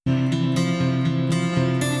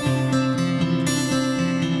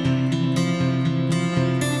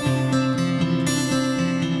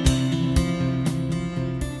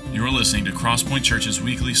listening to Crosspoint Church's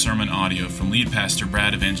weekly sermon audio from lead pastor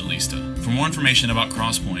Brad Evangelista. For more information about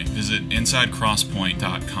Crosspoint, visit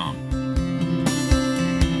insidecrosspoint.com.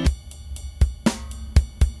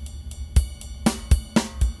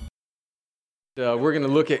 We're going to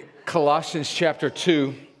look at Colossians chapter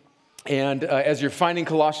 2. And as you're finding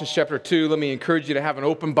Colossians chapter 2, let me encourage you to have an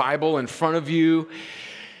open Bible in front of you.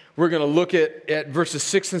 We're going to look at verses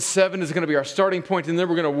 6 and 7 is going to be our starting point, and then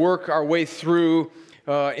we're going to work our way through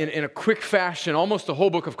in a quick fashion, almost the whole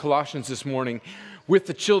book of Colossians this morning. With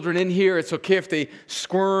the children in here, it's okay if they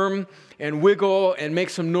squirm and wiggle and make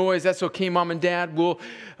some noise. That's okay, Mom and Dad. We'll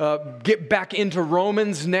get back into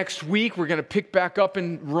Romans next week. We're going to pick back up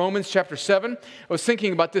in Romans chapter 7. I was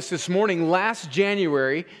thinking about this morning. Last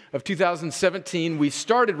January of 2017, we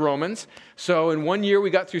started Romans. So in 1 year, we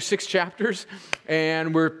got through 6 chapters.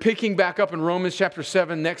 And we're picking back up in Romans chapter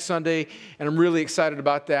 7 next Sunday. And I'm really excited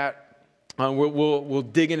about that. We'll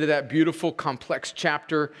dig into that beautiful, complex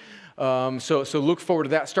chapter. So look forward to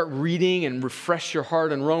that. Start reading and refresh your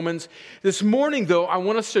heart in Romans. This morning, though, I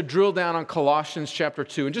want us to drill down on Colossians chapter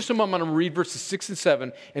 2. In just a moment, I'm going to read verses 6 and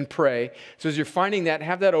 7 and pray. So as you're finding that,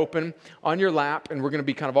 have that open on your lap, and we're going to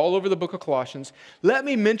be kind of all over the book of Colossians. Let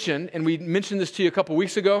me mention, and we mentioned this to you a couple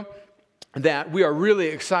weeks ago, that we are really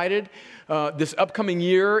excited. This upcoming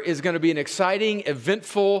year is going to be an exciting,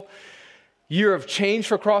 eventful year of change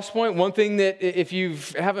for Crosspoint. One thing that if you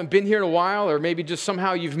haven't been here in a while, or maybe just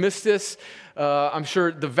somehow you've missed this, I'm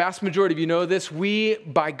sure the vast majority of you know this. We,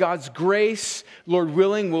 by God's grace, Lord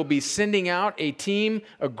willing, will be sending out a team,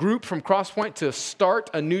 a group from Crosspoint to start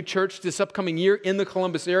a new church this upcoming year in the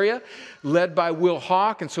Columbus area, led by Will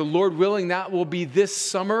Hawk. And so Lord willing, that will be this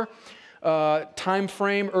summer time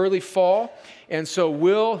frame, early fall. And so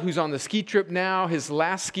Will, who's on the ski trip now, his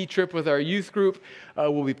last ski trip with our youth group,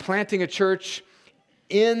 will be planting a church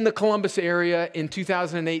in the Columbus area in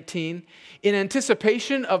 2018. In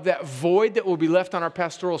anticipation of that void that will be left on our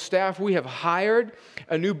pastoral staff, we have hired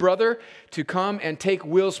a new brother to come and take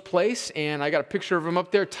Will's place. And I got a picture of him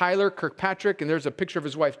up there, Tyler Kirkpatrick, and there's a picture of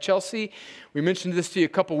his wife, Chelsea. We mentioned this to you a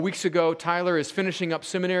couple weeks ago. Tyler is finishing up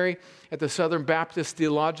seminary at the Southern Baptist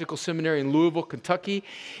Theological Seminary in Louisville, Kentucky.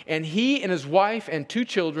 And he and his wife and 2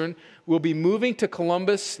 children will be moving to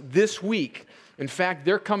Columbus this week. In fact,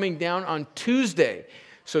 they're coming down on Tuesday.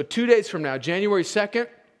 So 2 days from now, January 2nd,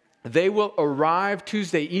 they will arrive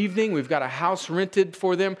Tuesday evening. We've got a house rented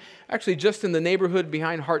for them, actually just in the neighborhood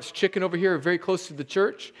behind Hart's Chicken over here, very close to the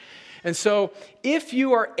church. And so if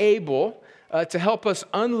you are able to help us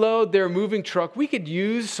unload their moving truck, we could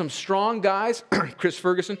use some strong guys, Chris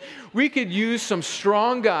Ferguson, we could use some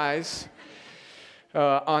strong guys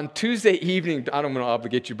on Tuesday evening. I don't want to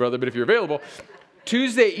obligate you, brother, but if you're available,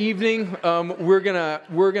 Tuesday evening, we're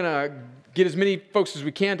gonna get as many folks as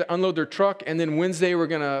we can to unload their truck, and then Wednesday we're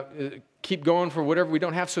gonna keep going for whatever we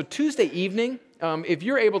don't have. So Tuesday evening, if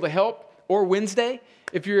you're able to help, or Wednesday,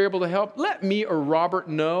 if you're able to help, let me or Robert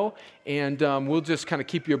know, and we'll just kind of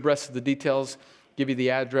keep you abreast of the details, give you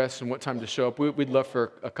the address and what time to show up. We'd love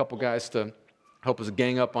for a couple guys to help us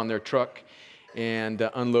gang up on their truck and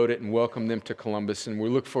unload it and welcome them to Columbus, and we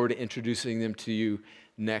look forward to introducing them to you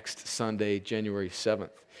next Sunday, January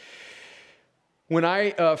 7th. When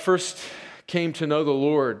I first came to know the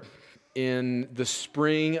Lord in the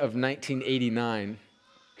spring of 1989,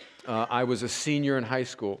 I was a senior in high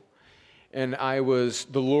school, and the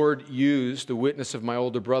Lord used the witness of my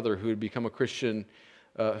older brother, who had become a Christian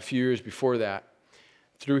a few years before that.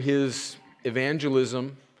 Through his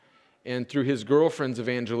evangelism and through his girlfriend's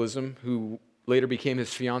evangelism, who later became his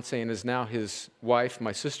fiancée and is now his wife,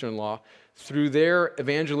 my sister-in-law, through their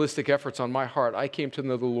evangelistic efforts on my heart, I came to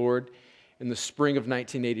know the Lord in the spring of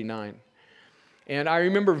 1989. And I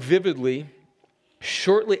remember vividly,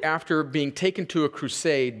 shortly after being taken to a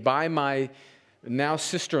crusade by my now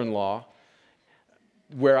sister-in-law,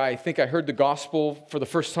 where I think I heard the gospel for the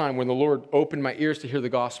first time, when the Lord opened my ears to hear the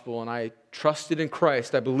gospel, and I trusted in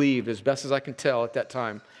Christ, I believed, as best as I can tell at that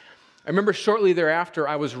time. I remember shortly thereafter,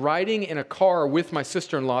 I was riding in a car with my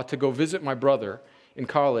sister-in-law to go visit my brother in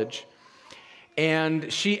college,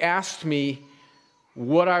 and she asked me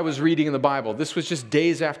what I was reading in the Bible. This was just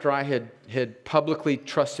days after I had publicly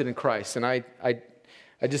trusted in Christ, and I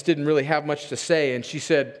just didn't really have much to say. And she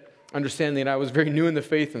said, understanding that I was very new in the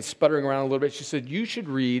faith and sputtering around a little bit, she said, "You should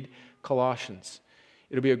read Colossians.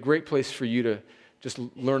 It'll be a great place for you to just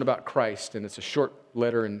learn about Christ." And it's a short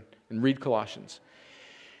letter, and read Colossians.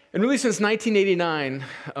 And really, since 1989,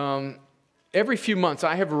 every few months,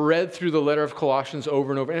 I have read through the letter of Colossians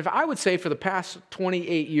over and over. And if I would say for the past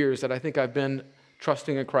 28 years that I think I've been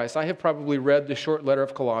trusting in Christ, I have probably read the short letter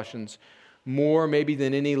of Colossians more maybe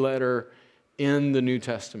than any letter in the New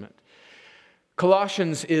Testament.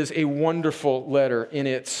 Colossians is a wonderful letter in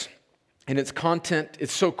its content.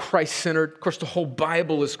 It's so Christ-centered. Of course, the whole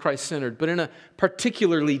Bible is Christ-centered, but in a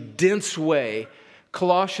particularly dense way,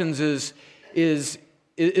 Colossians is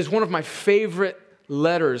one of my favorite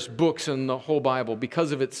books in the whole Bible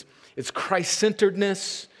because of its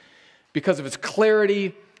Christ-centeredness, because of its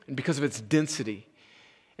clarity, and because of its density.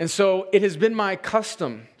 And so it has been my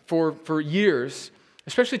custom for years,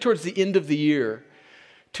 especially towards the end of the year,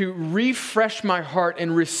 to refresh my heart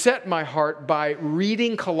and reset my heart by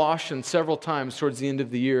reading Colossians several times towards the end of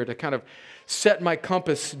the year to kind of set my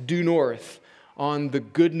compass due north on the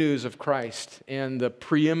good news of Christ and the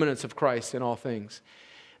preeminence of Christ in all things.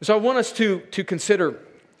 And so I want us to consider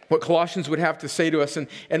what Colossians would have to say to us. And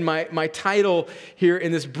my title here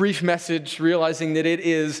in this brief message, realizing that it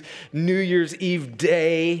is New Year's Eve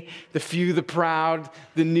day, the few, the proud,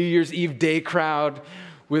 the New Year's Eve day crowd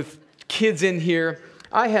with kids in here.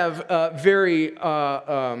 I have very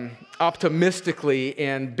optimistically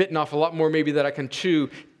and bitten off a lot more maybe that I can chew,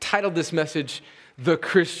 titled this message, The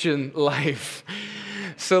Christian Life.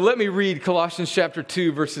 So let me read Colossians chapter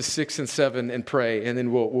 2, verses 6 and 7 and pray, and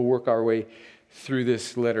then we'll work our way through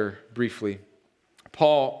this letter briefly.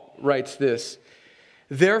 Paul writes this,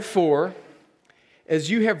 "Therefore,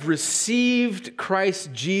 as you have received Christ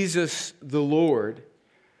Jesus the Lord,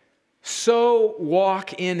 so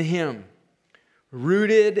walk in him,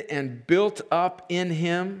 rooted and built up in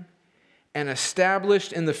him and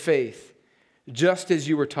established in the faith, just as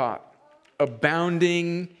you were taught,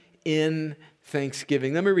 abounding in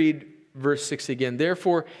thanksgiving." Let me read verse 6 again.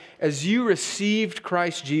 "Therefore, as you received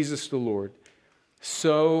Christ Jesus the Lord,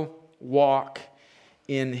 so walk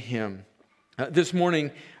in him." This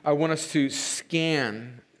morning, I want us to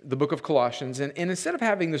scan the book of Colossians, and instead of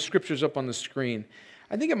having the scriptures up on the screen,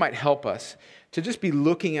 I think it might help us to just be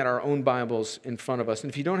looking at our own Bibles in front of us.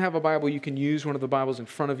 And if you don't have a Bible, you can use one of the Bibles in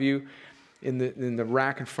front of you, in the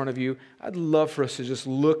rack in front of you. I'd love for us to just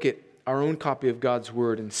look at our own copy of God's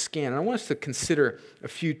Word and scan. And I want us to consider a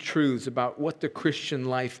few truths about what the Christian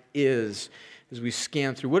life is as we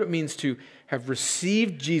scan through, what it means to have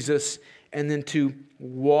received Jesus and then to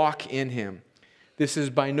walk in him. This is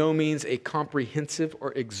by no means a comprehensive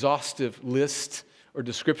or exhaustive list or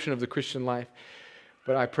description of the Christian life,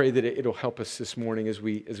 but I pray that it'll help us this morning as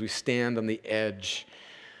we stand on the edge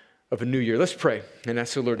of a new year. Let's pray and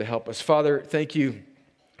ask the Lord to help us. Father, thank you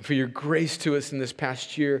for your grace to us in this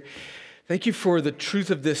past year. Thank you for the truth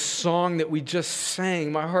of this song that we just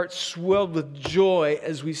sang. My heart swelled with joy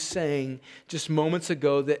as we sang just moments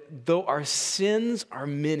ago that though our sins are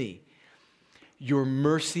many, your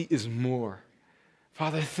mercy is more.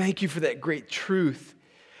 Father, thank you for that great truth.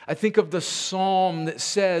 I think of the psalm that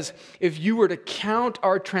says, if you were to count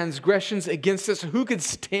our transgressions against us, who could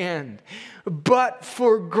stand? But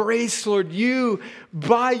for grace, Lord, you,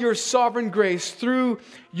 by your sovereign grace, through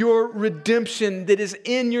your redemption that is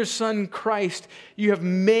in your Son Christ, you have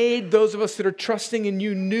made those of us that are trusting in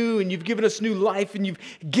you new, and you've given us new life, and you've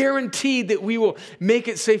guaranteed that we will make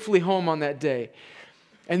it safely home on that day.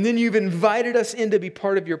 And then you've invited us in to be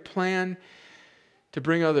part of your plan to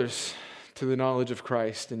bring others to the knowledge of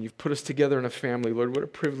Christ, and you've put us together in a family. Lord, what a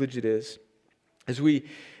privilege it is. As we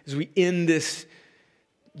end this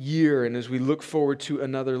year and as we look forward to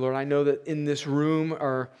another, Lord, I know that in this room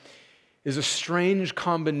is a strange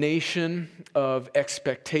combination of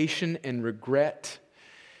expectation and regret.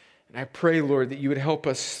 And I pray, Lord, that you would help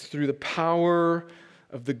us through the power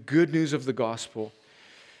of the good news of the gospel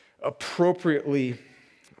appropriately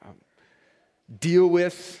deal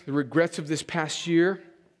with the regrets of this past year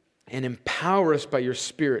and empower us by your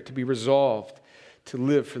Spirit to be resolved to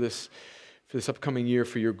live for this upcoming year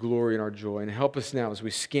for your glory and our joy. And help us now as we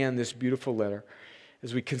scan this beautiful letter,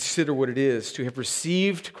 as we consider what it is to have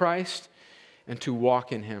received Christ and to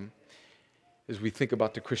walk in him as we think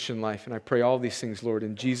about the Christian life. And I pray all these things, Lord,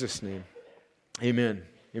 in Jesus' name. Amen.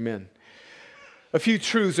 Amen. A few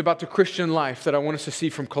truths about the Christian life that I want us to see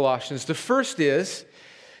from Colossians. The first is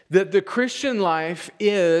that the Christian life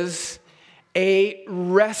is a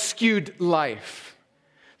rescued life.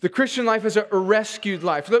 The Christian life is a rescued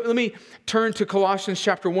life. Let me turn to Colossians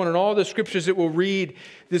chapter 1, and all the scriptures that we'll read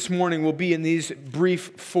this morning will be in these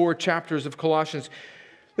brief 4 chapters of Colossians.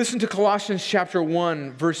 Listen to Colossians chapter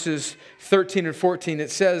 1, verses 13 and 14.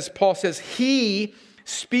 Paul says, He,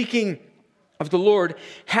 speaking of the Lord,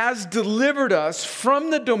 has delivered us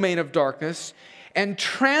from the domain of darkness and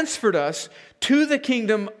transferred us to the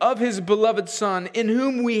kingdom of his beloved Son, in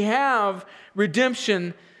whom we have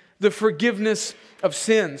redemption, the forgiveness of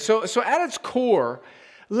sins. So at its core,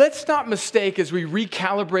 let's not mistake as we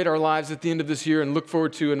recalibrate our lives at the end of this year and look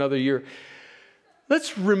forward to another year.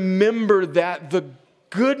 let's remember that the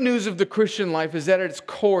good news of the Christian life is that at its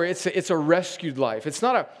core, it's a rescued life. It's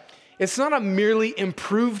not a merely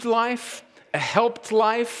improved life, a helped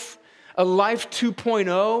life, a life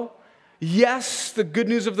 2.0. Yes, the good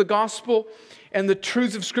news of the gospel and the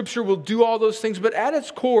truths of Scripture will do all those things, but at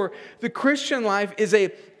its core, the Christian life is a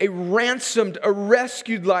ransomed, a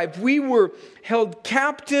rescued life. We were held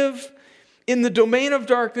captive in the domain of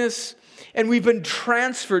darkness, and we've been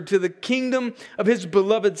transferred to the kingdom of His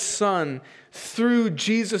beloved Son through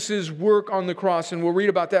Jesus' work on the cross, and we'll read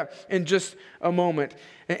about that in just a moment.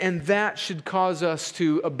 And that should cause us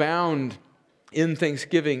to abound in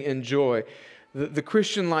thanksgiving and joy. The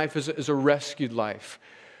Christian life is a rescued life.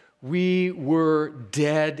 We were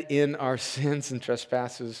dead in our sins and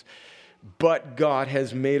trespasses, but God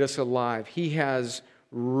has made us alive. He has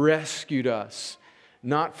rescued us,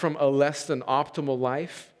 not from a less than optimal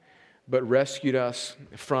life, but rescued us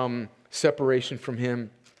from separation from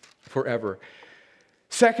Him forever.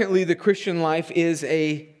 Secondly, the Christian life is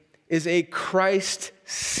a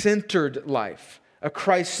Christ-centered life, a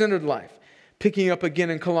Christ-centered life. Picking up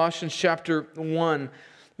again in Colossians chapter 1,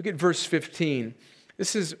 look at verse 15.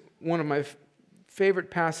 This is one of my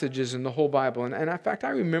favorite passages in the whole Bible. And in fact, I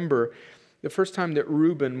remember the first time that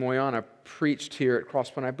Ruben Moyana preached here at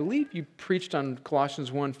Crosspoint. I believe you preached on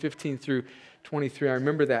Colossians 1, 15 through 23. I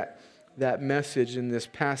remember that message in this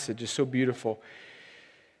passage is so beautiful.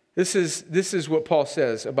 This is what Paul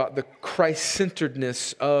says about the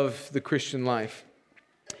Christ-centeredness of the Christian life.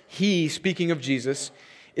 He, speaking of Jesus,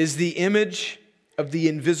 is the image of the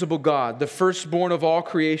invisible God, the firstborn of all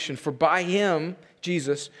creation. For by Him,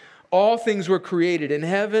 Jesus, all things were created in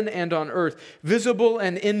heaven and on earth, visible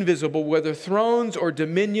and invisible, whether thrones or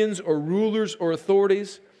dominions or rulers or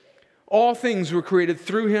authorities. All things were created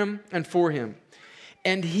through Him and for Him.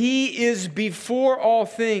 And He is before all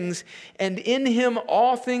things, and in Him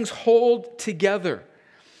all things hold together.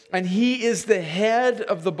 And He is the head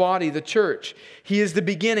of the body, the church. He is the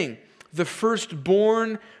beginning, the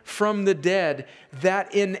firstborn from the dead,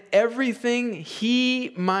 that in everything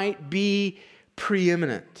He might be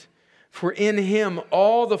preeminent. For in Him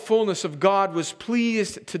all the fullness of God was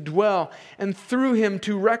pleased to dwell, and through Him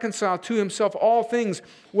to reconcile to Himself all things,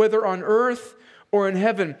 whether on earth or in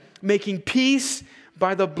heaven, making peace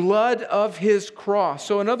by the blood of His cross.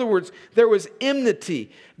 So in other words, there was enmity,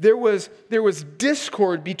 there was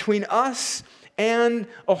discord between us and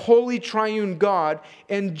a holy triune God,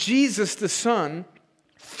 and Jesus the Son,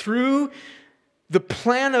 through the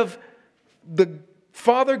plan of the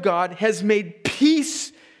Father God, has made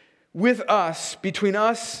peace with us, between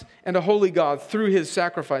us and a holy God, through His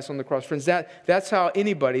sacrifice on the cross. Friends, that's how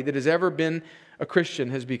anybody that has ever been a Christian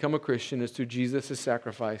has become a Christian, is through Jesus'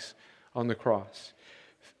 sacrifice on the cross.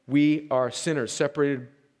 We are sinners, separated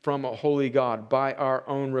from a holy God by our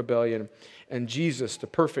own rebellion. And Jesus, the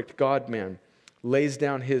perfect God-man, lays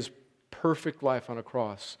down His perfect life on a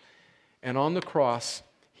cross. And on the cross,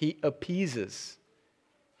 He appeases,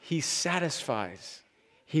 He satisfies,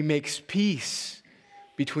 He makes peace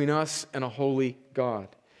between us and a holy God.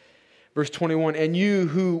 Verse 21, and you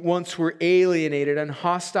who once were alienated and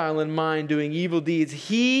hostile in mind, doing evil deeds,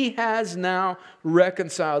 He has now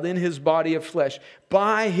reconciled in His body of flesh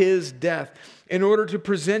by His death, in order to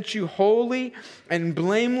present you holy and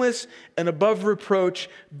blameless and above reproach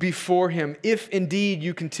before Him, if indeed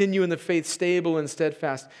you continue in the faith, stable and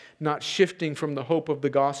steadfast, not shifting from the hope of the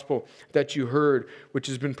gospel that you heard, which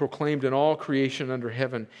has been proclaimed in all creation under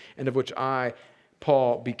heaven, and of which I,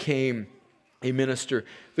 Paul, became a minister.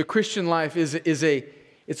 The Christian life is a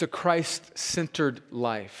Christ-centered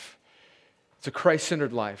life. It's a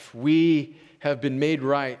Christ-centered life. We have been made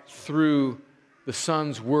right through the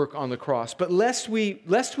Son's work on the cross. But lest we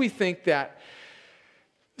think that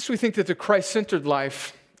the Christ-centered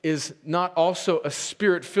life is not also a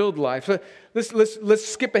Spirit-filled life. Let's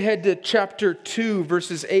skip ahead to chapter 2,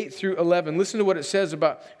 verses 8 through 11. Listen to what it says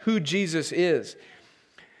about who Jesus is.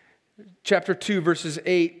 Chapter 2, verses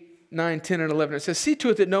 8, 9, 10, and 11. It says, see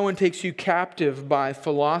to it that no one takes you captive by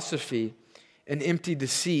philosophy and empty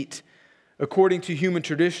deceit, according to human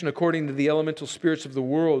tradition, according to the elemental spirits of the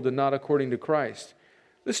world, and not according to Christ.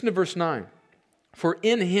 Listen to verse 9. For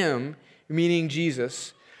in Him, meaning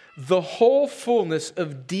Jesus, the whole fullness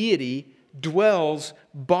of deity dwells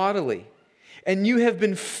bodily, and you have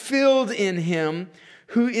been filled in Him,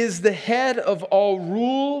 who is the head of all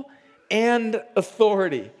rule and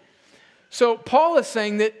authority. So Paul is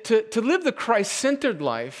saying that to live the Christ-centered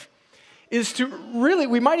life is to really,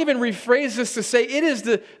 we might even rephrase this to say, it is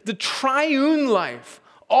the triune life.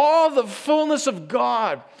 All the fullness of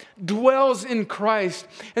God dwells in Christ.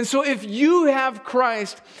 And so if you have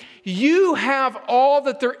Christ, you have all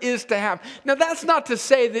that there is to have. Now, that's not to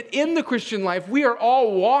say that in the Christian life, we are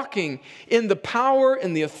all walking in the power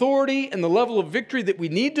and the authority and the level of victory that we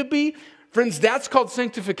need to be. Friends, that's called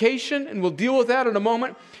sanctification, and we'll deal with that in a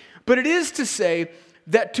moment. But it is to say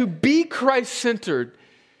that to be Christ-centered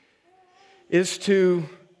is to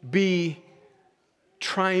be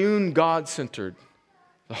triune God-centered.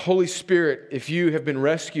 The Holy Spirit, if you have been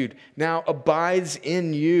rescued, now abides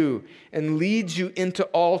in you and leads you into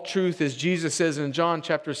all truth, as Jesus says in John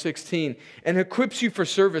chapter 16, and equips you for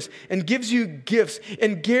service and gives you gifts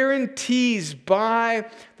and guarantees by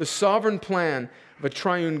the sovereign plan of a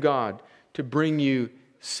triune God to bring you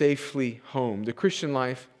safely home. The Christian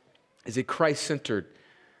life is a Christ-centered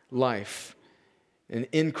life, and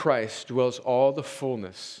in Christ dwells all the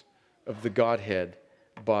fullness of the Godhead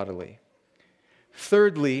bodily.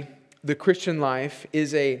 Thirdly, the Christian life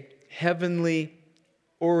is a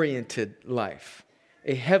heavenly-oriented life.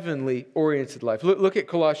 A heavenly-oriented life. Look at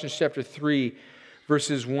Colossians chapter 3,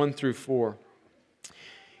 verses 1 through 4.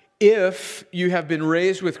 If you have been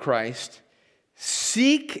raised with Christ,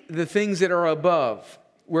 seek the things that are above,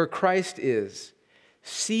 where Christ is,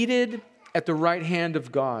 seated at the right hand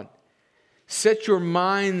of God. Set your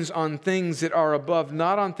minds on things that are above,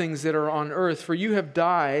 not on things that are on earth, for you have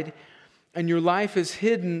died, and your life is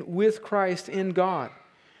hidden with Christ in God.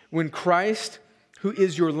 When Christ, who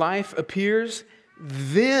is your life, appears,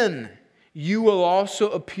 then you will also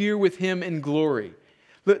appear with Him in glory.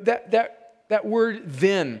 That word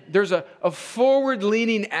then, there's a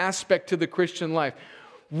forward-leaning aspect to the Christian life.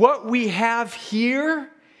 What we have here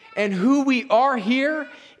and who we are here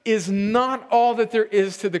is not all that there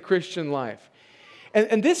is to the Christian life.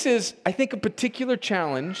 And this is, I think, a particular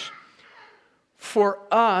challenge for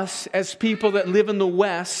us as people that live in the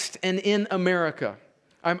West and in America.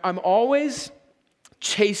 I'm always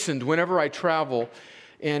chastened whenever I travel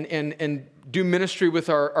and do ministry with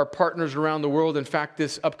our partners around the world. In fact,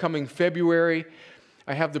 this upcoming February,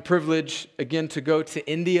 I have the privilege again to go to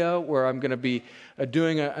India, where I'm going to be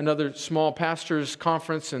doing another small pastors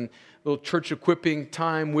conference and little church equipping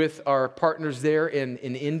time with our partners there in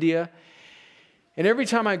India. And every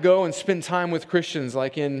time I go and spend time with Christians,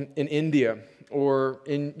 like in India or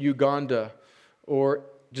in Uganda, or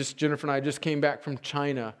just Jennifer and I just came back from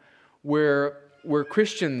China, where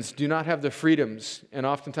Christians do not have the freedoms and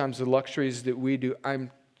oftentimes the luxuries that we do,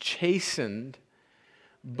 I'm chastened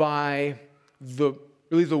by the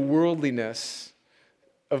worldliness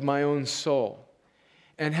of my own soul,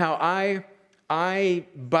 and how I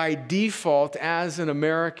by default as an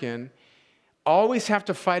American always have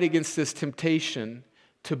to fight against this temptation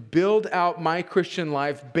to build out my Christian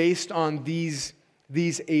life based on these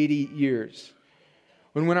 80 years.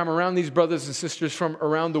 When I'm around these brothers and sisters from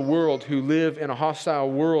around the world who live in a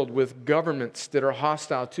hostile world with governments that are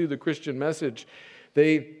hostile to the Christian message,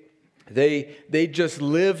 they just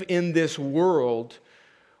live in this world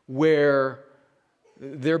where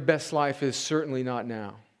their best life is certainly not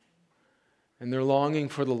now. And they're longing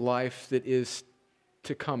for the life that is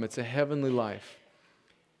to come. It's a heavenly life.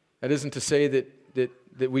 That isn't to say that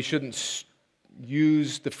we shouldn't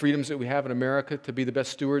use the freedoms that we have in America to be the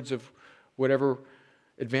best stewards of whatever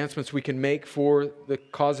advancements we can make for the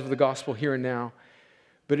cause of the gospel here and now.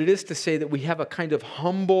 But it is to say that we have a kind of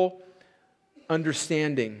humble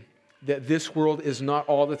understanding that this world is not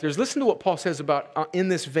all that there's. Listen to what Paul says about, in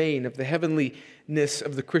this vein of the heavenliness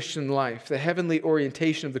of the Christian life, the heavenly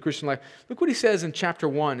orientation of the Christian life. Look what he says in chapter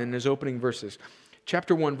 1 in his opening verses.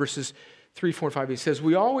 Chapter 1, verses 3, 4, and 5. He says,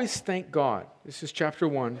 "We always thank God." This is chapter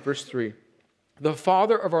 1, verse 3. "The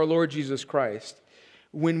Father of our Lord Jesus Christ,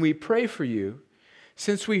 when we pray for you,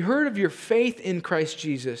 since we heard of your faith in Christ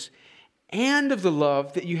Jesus and of the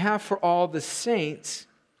love that you have for all the saints,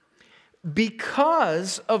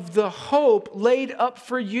 because of the hope laid up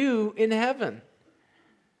for you in heaven."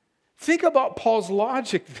 Think about Paul's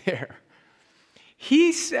logic there.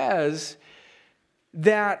 He says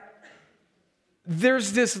that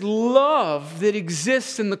there's this love that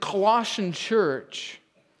exists in the Colossian church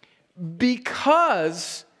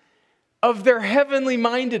because of their heavenly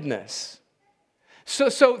mindedness.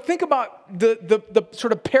 So think about the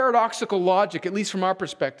sort of paradoxical logic, at least from our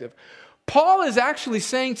perspective. Paul is actually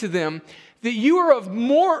saying to them that you are of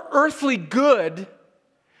more earthly good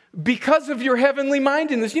because of your heavenly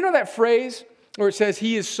mindedness. You know that phrase where it says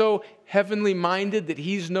he is so heavenly minded that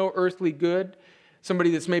he's no earthly good?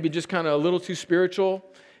 Somebody that's maybe just kind of a little too spiritual,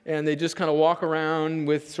 and they just kind of walk around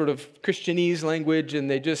with sort of Christianese language, and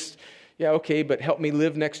they just, yeah, okay, but help me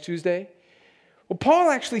live next Tuesday. Well,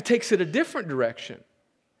 Paul actually takes it a different direction.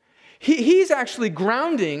 He's actually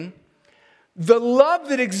grounding the love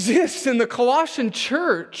that exists in the Colossian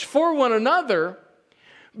church for one another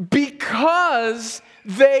because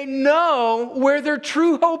they know where their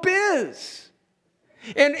true hope is.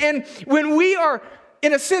 And when we are,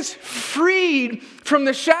 in a sense, freed from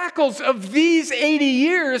the shackles of these 80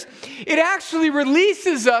 years, it actually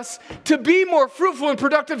releases us to be more fruitful and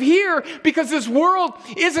productive here because this world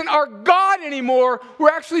isn't our God anymore. We're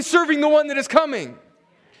actually serving the one that is coming.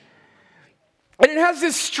 And it has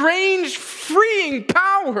this strange freeing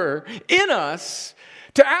power in us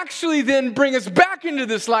to actually then bring us back into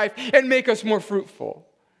this life and make us more fruitful.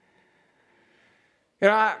 And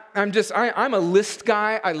I'm a list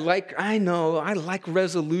guy. I like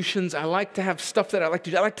resolutions. I like to have stuff that I like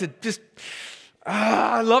to do. I like to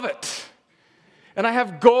I love it. And I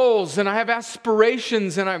have goals and I have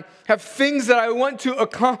aspirations and I have things that I want to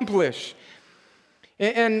accomplish.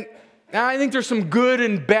 And I think there's some good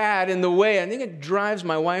and bad in the way. I think it drives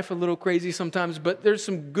my wife a little crazy sometimes, but there's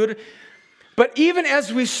some good. But even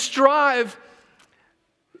as we strive,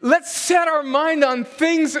 let's set our mind on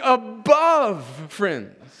things above,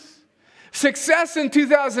 friends. Success in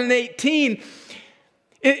 2018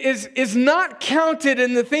 is not counted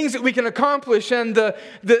in the things that we can accomplish and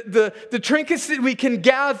the trinkets that we can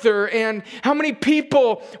gather and how many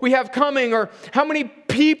people we have coming or how many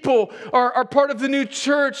people are part of the new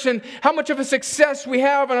church and how much of a success we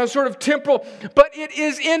have in a sort of temporal. But it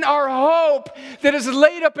is in our hope that is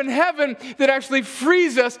laid up in heaven that actually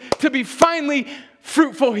frees us to be finally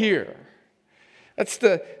fruitful here. That's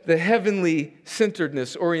the heavenly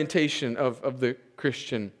centeredness orientation of the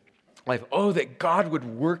Christian life. Oh, that God would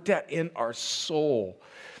work that in our soul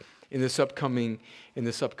in this upcoming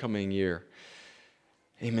year.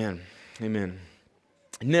 Amen. Amen.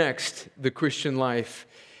 Next, the Christian life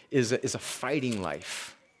is a fighting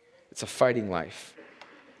life. It's a fighting life.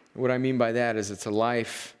 What I mean by that is it's a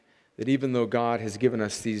life that even though God has given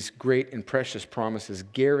us these great and precious promises,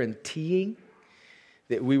 guaranteeing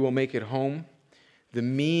that we will make it home, the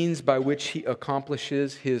means by which He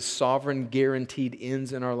accomplishes His sovereign guaranteed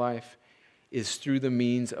ends in our life is through the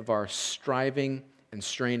means of our striving and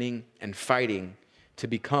straining and fighting to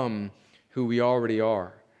become who we already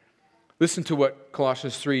are. Listen to what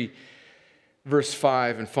Colossians 3, verse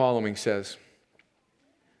 5 and following says.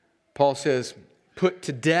 Paul says, "Put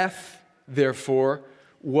to death, therefore,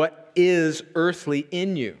 what is earthly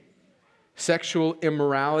in you. Sexual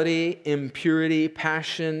immorality, impurity,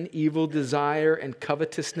 passion, evil desire, and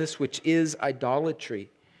covetousness, which is idolatry.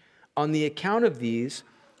 On the account of these,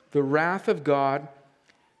 the wrath of God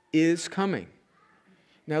is coming."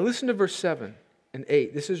 Now listen to verse 7 and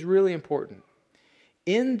 8. This is really important.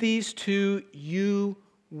 "In these two you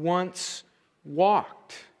once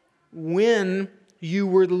walked when you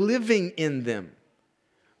were living in them.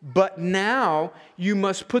 But now you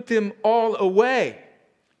must put them all away.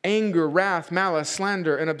 Anger, wrath, malice,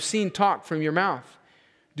 slander, and obscene talk from your mouth.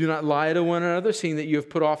 Do not lie to one another, seeing that you have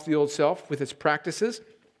put off the old self with its practices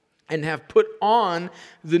and have put on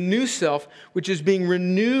the new self, which is being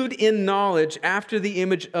renewed in knowledge after the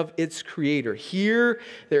image of its creator. Here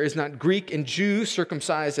there is not Greek and Jew,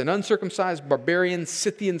 circumcised and uncircumcised, barbarian,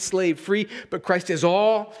 Scythian, slave, free, but Christ is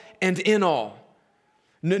all and in all."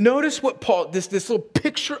 Notice what Paul, this little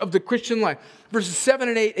picture of the Christian life. Verses 7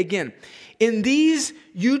 and 8 again. "In these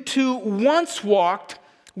you too once walked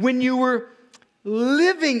when you were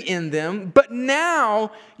living in them, but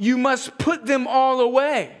now you must put them all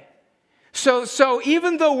away." So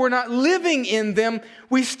even though we're not living in them,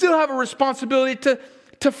 we still have a responsibility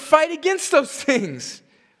to fight against those things.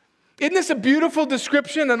 Isn't this a beautiful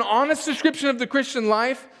description, an honest description of the Christian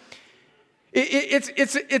life?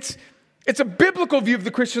 It's a biblical view of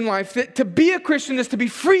the Christian life, that to be a Christian is to be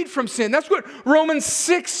freed from sin. That's what Romans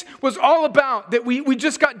 6 was all about, that we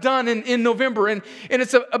just got done in November. And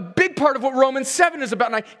it's a big part of what Romans 7 is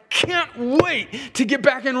about. And I can't wait to get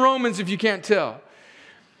back in Romans if you can't tell.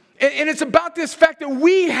 And it's about this fact that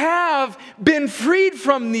we have been freed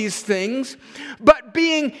from these things, but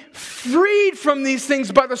being freed from these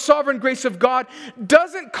things by the sovereign grace of God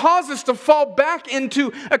doesn't cause us to fall back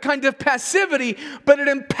into a kind of passivity, but it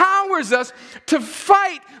empowers us to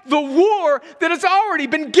fight the war that has already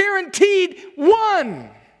been guaranteed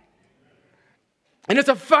won. And it's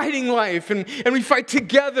a fighting life, and we fight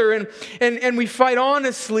together, and we fight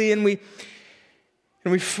honestly, and we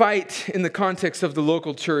fight in the context of the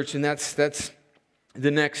local church, and that's the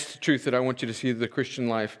next truth that I want you to see the Christian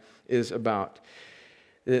life is about.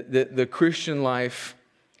 The Christian life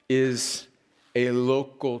is a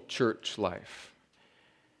local church life.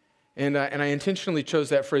 And I intentionally chose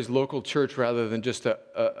that phrase, local church, rather than just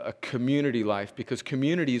a community life, because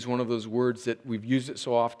community is one of those words that we've used it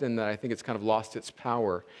so often that I think it's kind of lost its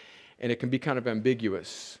power, and it can be kind of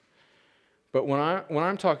ambiguous. But when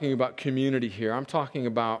I'm talking about community here, I'm talking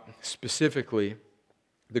about specifically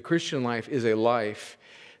the Christian life is a life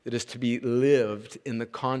that is to be lived in the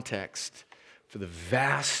context for the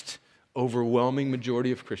vast, overwhelming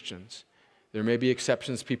majority of Christians. There may be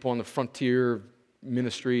exceptions, people on the frontier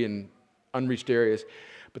ministry and unreached areas,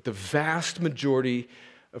 but the vast majority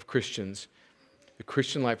of Christians, the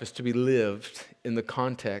Christian life is to be lived in the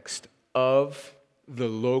context of the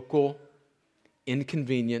local,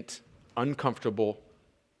 inconvenient, uncomfortable,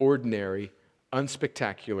 ordinary,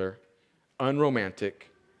 unspectacular,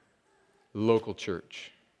 unromantic, local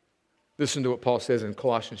church. Listen to what Paul says in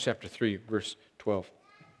Colossians chapter 3, verse 12.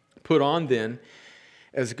 Put on then,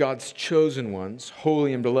 as God's chosen ones,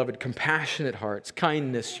 holy and beloved, compassionate hearts,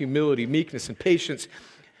 kindness, humility, meekness, and patience,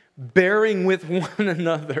 bearing with one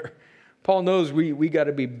another. Paul knows we got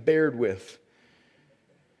to be bared with.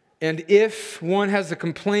 And if one has a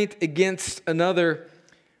complaint against another,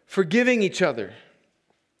 forgiving each other,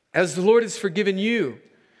 as the Lord has forgiven you,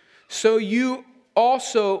 so you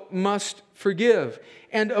also must forgive.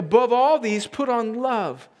 And above all these, put on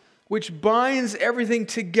love, which binds everything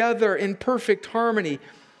together in perfect harmony.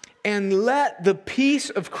 And let the peace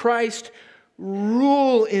of Christ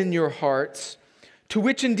rule in your hearts, to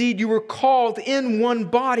which indeed you were called in one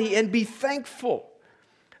body, and be thankful.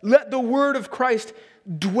 Let the word of Christ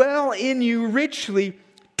dwell in you richly,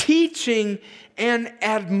 teaching and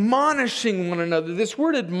admonishing one another. This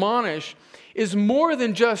word admonish is more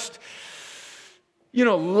than just,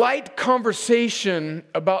 light conversation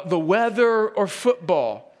about the weather or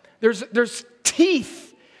football. There's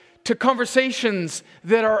teeth to conversations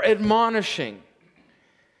that are admonishing.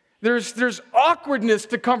 There's awkwardness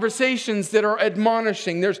to conversations that are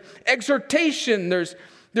admonishing. There's exhortation. There's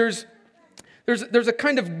a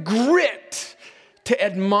kind of grit to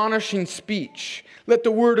admonishing speech. Let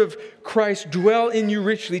the word of Christ dwell in you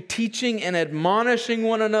richly, teaching and admonishing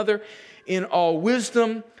one another in all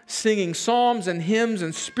wisdom, singing psalms and hymns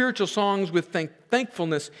and spiritual songs with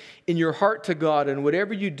thankfulness in your heart to God. And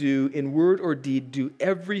whatever you do, in word or deed, do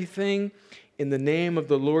everything in the name of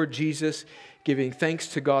the Lord Jesus, giving thanks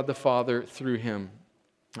to God the Father through him.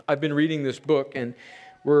 I've been reading this book, and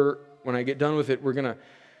when I get done with it, we're going to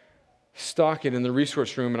stock it in the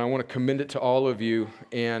resource room, and I want to commend it to all of you.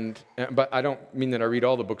 But I don't mean that I read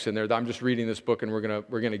all the books in there. I'm just reading this book, and we're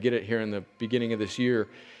going to get it here in the beginning of this year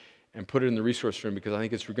and put it in the resource room, because I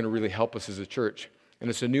think it's going to really help us as a church. And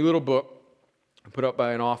it's a new little book put up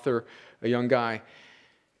by an author, a young guy,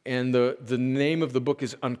 and the name of the book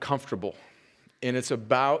is Uncomfortable, and it's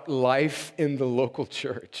about life in the local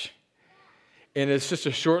church. And it's just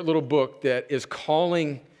a short little book that is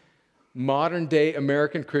calling modern-day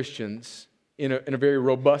American Christians in a very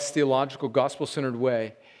robust, theological, gospel-centered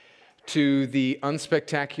way to the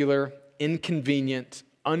unspectacular, inconvenient,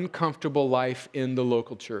 uncomfortable life in the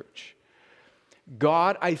local church.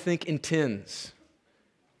 God, I think, intends,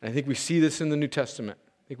 and I think we see this in the New Testament,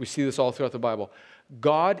 I think we see this all throughout the Bible,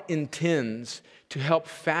 God intends to help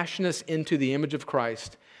fashion us into the image of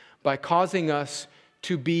Christ by causing us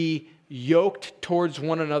to be yoked towards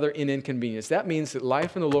one another in inconvenience. That means that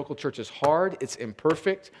life in the local church is hard, it's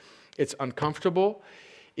imperfect, it's uncomfortable,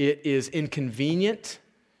 it is inconvenient,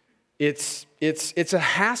 it's a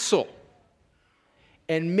hassle.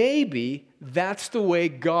 And maybe that's the way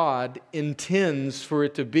God intends for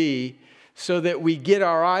it to be, so that we get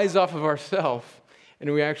our eyes off of ourselves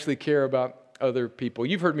and we actually care about other people.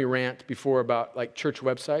 You've heard me rant before about church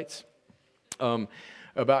websites,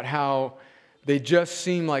 about how they just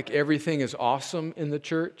seem like everything is awesome in the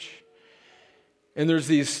church. And there's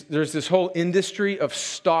this whole industry of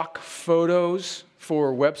stock photos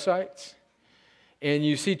for websites. And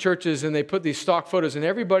you see churches and they put these stock photos, and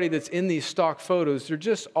everybody that's in these stock photos,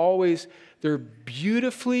 they're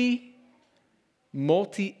beautifully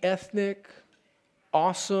multi-ethnic,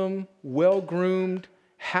 awesome, well-groomed,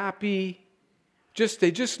 happy.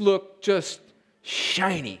 They just look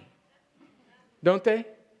shiny, don't they?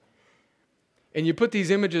 And you put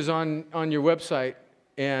these images on your website,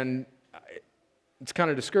 and it's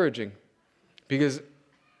kind of discouraging, because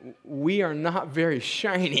we are not very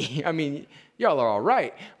shiny. I mean, y'all are all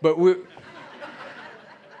right, but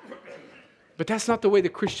that's not the way the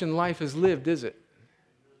Christian life is lived, is it?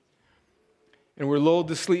 And we're lulled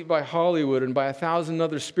to sleep by Hollywood and by 1,000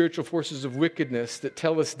 other spiritual forces of wickedness that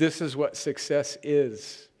tell us this is what success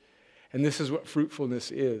is, and this is what fruitfulness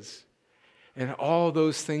is. And all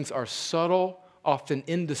those things are subtle, often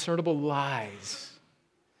indiscernible lies.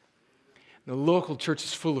 And the local church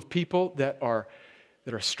is full of people that are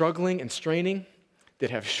struggling and straining, that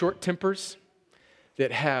have short tempers,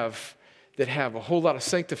 that have a whole lot of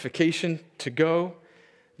sanctification to go,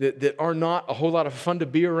 that are not a whole lot of fun to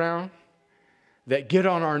be around, that get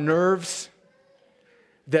on our nerves,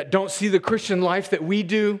 that don't see the Christian life that we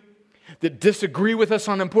do, that disagree with us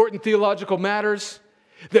on important theological matters,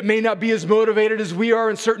 that may not be as motivated as we are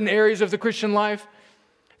in certain areas of the Christian life,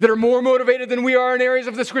 that are more motivated than we are in areas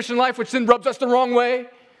of this Christian life, which then rubs us the wrong way.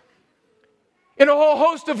 In a whole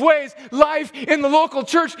host of ways, life in the local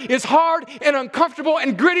church is hard and uncomfortable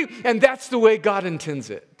and gritty, and that's the way God intends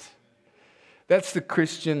it. That's the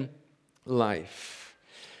Christian life.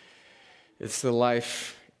 It's the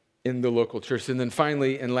life in the local church. And then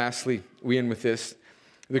finally and lastly, we end with this.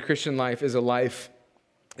 The Christian life is a life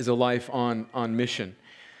on mission.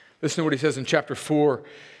 Listen to what he says in chapter 4,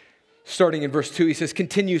 starting in verse 2. He says,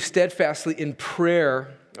 "Continue steadfastly in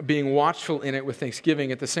prayer, being watchful in it with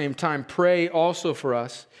thanksgiving. At the same time, pray also for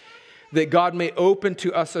us, that God may open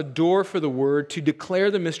to us a door for the word to declare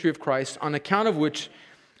the mystery of Christ, on account of which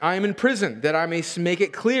I am in prison, that I may make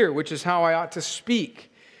it clear, which is how I ought to speak.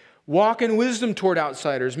 Walk in wisdom toward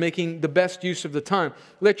outsiders, making the best use of the time.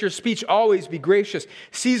 Let your speech always be gracious,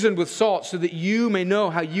 seasoned with salt, so that you may know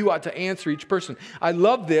how you ought to answer each person." I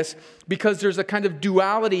love this because there's a kind of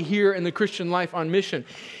duality here in the Christian life on mission.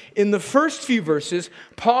 In the first few verses,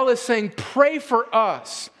 Paul is saying, pray for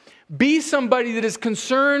us. Be somebody that is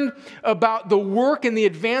concerned about the work and the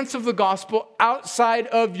advance of the gospel outside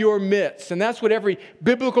of your midst. And that's what every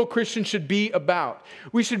biblical Christian should be about.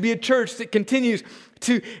 We should be a church that continues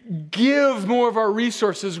to give more of our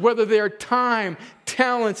resources, whether they are time,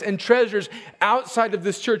 talents, and treasures outside of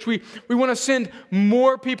this church. We want to send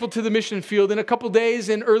more people to the mission field. In a couple days,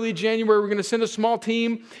 in early January, we're going to send a small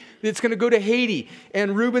team that's going to go to Haiti.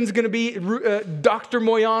 And Ruben's going to be, Dr.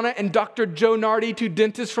 Moyana and Dr. Joe Nardi, two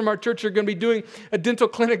dentists from our church, are going to be doing a dental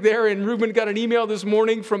clinic there. And Ruben got an email this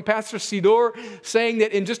morning from Pastor Sidor saying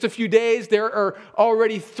that in just a few days, there are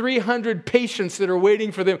already 300 patients that are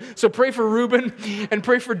waiting for them. So pray for Ruben and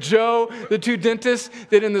pray for Joe, the two dentists,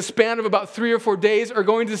 that in the span of about 3 or 4 days are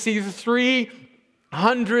going to see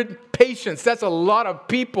 300 patients. That's a lot of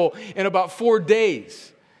people in about 4 days.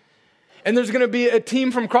 And there's going to be a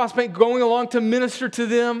team from Crosspoint going along to minister to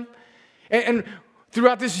them. And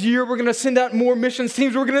throughout this year, we're going to send out more missions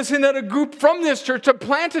teams. We're going to send out a group from this church to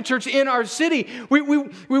plant a church in our city. We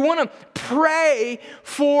want to pray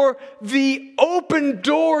for the open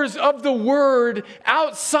doors of the word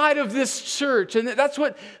outside of this church. And that's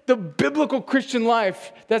what the biblical Christian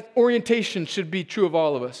life, that orientation should be true of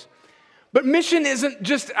all of us. But mission isn't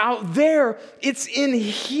just out there, it's in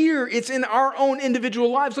here. It's in our own individual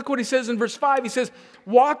lives. Look what he says in verse 5. He says,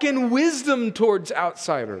 walk in wisdom towards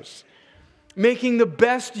outsiders, making the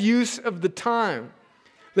best use of the time.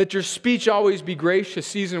 Let your speech always be gracious,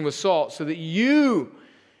 seasoned with salt, so that you,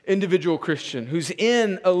 individual Christian, who's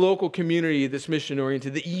in a local community that's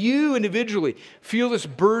mission-oriented, that you individually feel this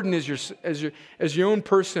burden as your own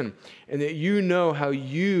person, and that you know how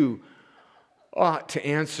you ought to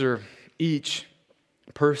answer each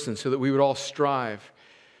person, so that we would all strive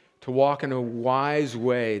to walk in a wise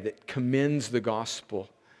way that commends the gospel.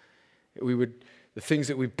 The things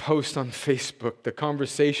that we post on Facebook, the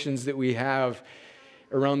conversations that we have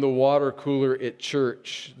around the water cooler at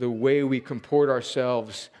church, the way we comport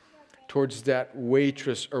ourselves towards that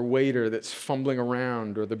waitress or waiter that's fumbling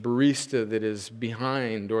around, or the barista that is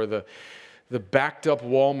behind, or the backed up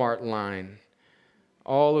Walmart line.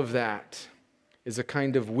 All of that is a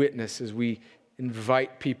kind of witness as we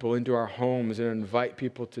invite people into our homes and invite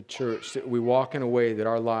people to church, that we walk in a way that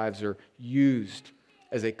our lives are used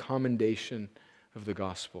as a commendation of the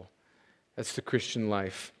gospel. That's the Christian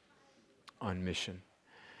life on mission.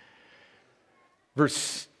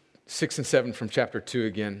 Verse 6 and 7 from chapter 2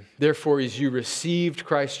 again. Therefore, as you received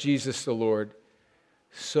Christ Jesus the Lord,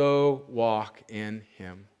 so walk in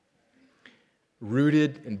him,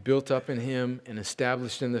 rooted and built up in him and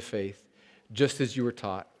established in the faith, just as you were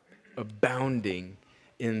taught, abounding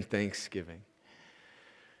in thanksgiving.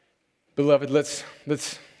 Beloved, let's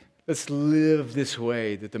live this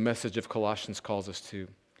way that the message of Colossians calls us to,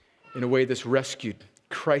 in a way that's rescued,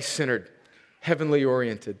 Christ-centered, heavenly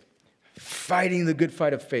oriented, fighting the good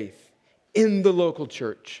fight of faith in the local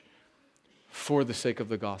church for the sake of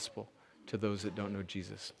the gospel to those that don't know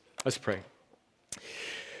Jesus. Let's pray.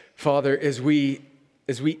 Father, as we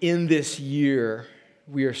end this year,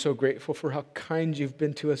 we are so grateful for how kind you've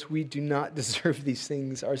been to us. We do not deserve these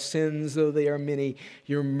things. Our sins, though they are many,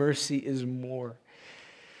 your mercy is more.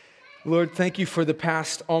 Lord, thank you for the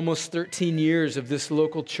past almost 13 years of this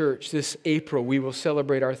local church. This April, we will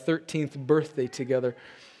celebrate our 13th birthday together.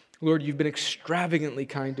 Lord, you've been extravagantly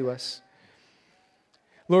kind to us.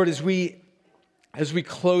 Lord, as we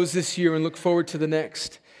close this year and look forward to the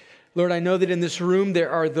next, Lord, I know that in this room there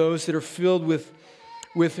are those that are filled with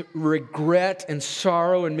regret and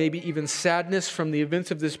sorrow and maybe even sadness from the events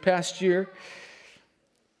of this past year.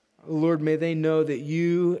 Lord, may they know that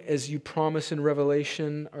you, as you promise in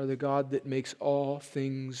Revelation, are the God that makes all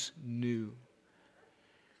things new.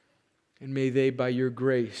 And may they, by your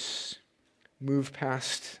grace, move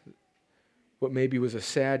past what maybe was a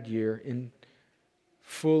sad year in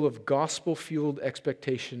full of gospel-fueled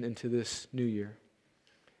expectation into this new year.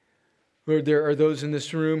 Lord, there are those in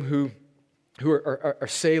this room who are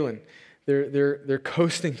sailing. They're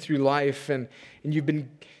coasting through life, and you've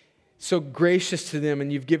been so gracious to them,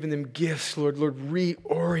 and you've given them gifts, Lord. Lord,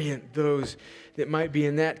 reorient those that might be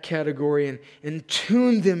in that category and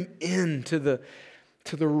tune them in to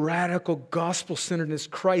the radical gospel-centeredness,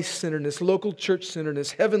 Christ-centeredness, local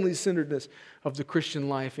church-centeredness, heavenly centeredness of the Christian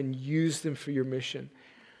life, and use them for your mission.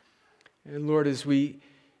 And Lord, as we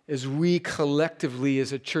collectively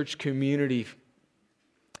as a church community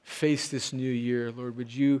face this new year, Lord,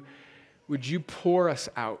 would you pour us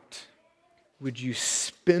out? Would you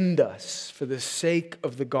spend us for the sake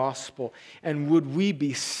of the gospel? And would we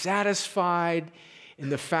be satisfied in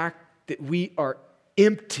the fact that we are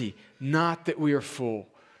empty, not that we are full?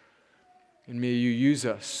 And may you use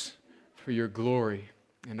us for your glory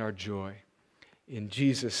and our joy. In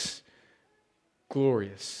Jesus'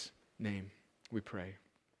 glorious name we pray.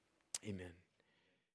 Amen.